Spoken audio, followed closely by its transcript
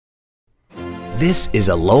This is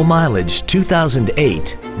a low-mileage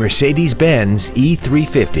 2008 Mercedes-Benz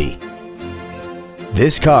E350.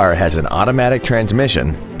 This car has an automatic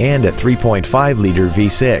transmission and a 3.5-liter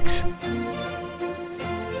V6.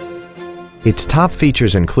 Its top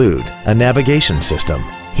features include a navigation system,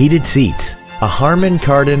 heated seats, a Harman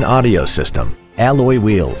Kardon audio system, alloy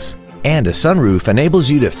wheels, and a sunroof enables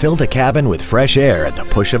you to fill the cabin with fresh air at the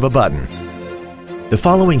push of a button. The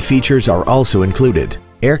following features are also included: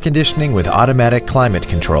 air conditioning with automatic climate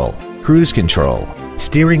control, cruise control,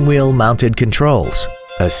 steering wheel mounted controls,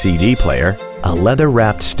 a CD player, a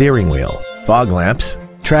leather-wrapped steering wheel, fog lamps,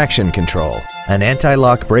 traction control, an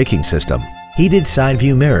anti-lock braking system, heated side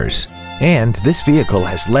view mirrors, and this vehicle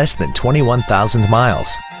has less than 21,000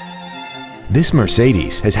 miles. This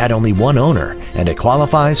Mercedes has had only one owner and it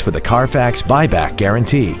qualifies for the Carfax buyback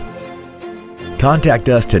guarantee. Contact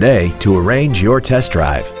us today to arrange your test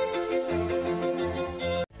drive.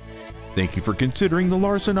 Thank you for considering the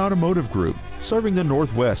Larson Automotive Group, serving the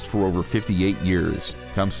Northwest for over 58 years.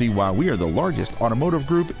 Come see why we are the largest automotive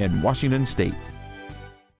group in Washington State.